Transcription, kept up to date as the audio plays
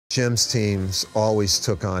Jim's teams always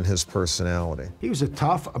took on his personality. He was a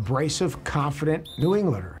tough, abrasive, confident New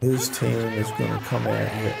Englander. His team is going to come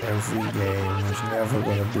at you every game. There's never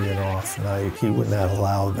going to be an off night. He would not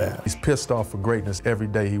allow that. He's pissed off for greatness every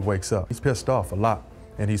day he wakes up. He's pissed off a lot,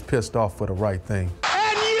 and he's pissed off for the right thing.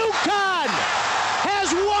 And UConn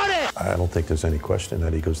has won it! I don't think there's any question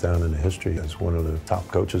that he goes down in history as one of the top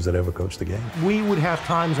coaches that ever coached the game. We would have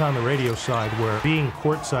times on the radio side where being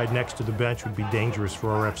courtside next to the bench would be dangerous for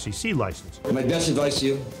our FCC license. My best advice to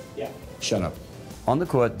you? Yeah. Shut up. On the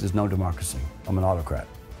court, there's no democracy. I'm an autocrat,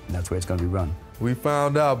 and that's the way it's going to be run. We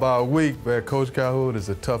found out about a week that Coach Calhoun is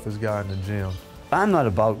the toughest guy in the gym. I'm not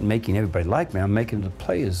about making everybody like me. I'm making the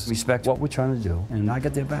players respect what we're trying to do, and I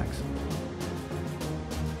got their backs.